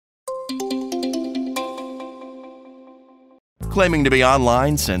Claiming to be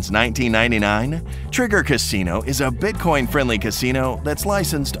online since 1999, Trigger Casino is a Bitcoin-friendly casino that's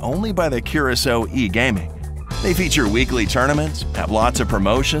licensed only by the Curacao e-Gaming. They feature weekly tournaments, have lots of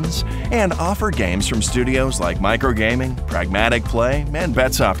promotions, and offer games from studios like Microgaming, Pragmatic Play, and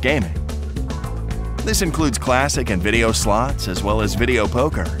Betsoft Gaming. This includes classic and video slots as well as video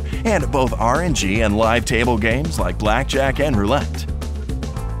poker, and both RNG and live table games like blackjack and roulette.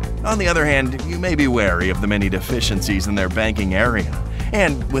 On the other hand, you may be wary of the many deficiencies in their banking area,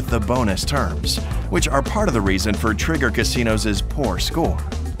 and with the bonus terms, which are part of the reason for Trigger Casino's poor score.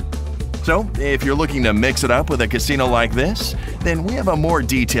 So, if you're looking to mix it up with a casino like this, then we have a more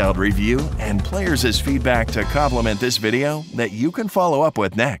detailed review and players' feedback to complement this video that you can follow up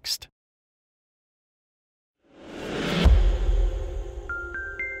with next.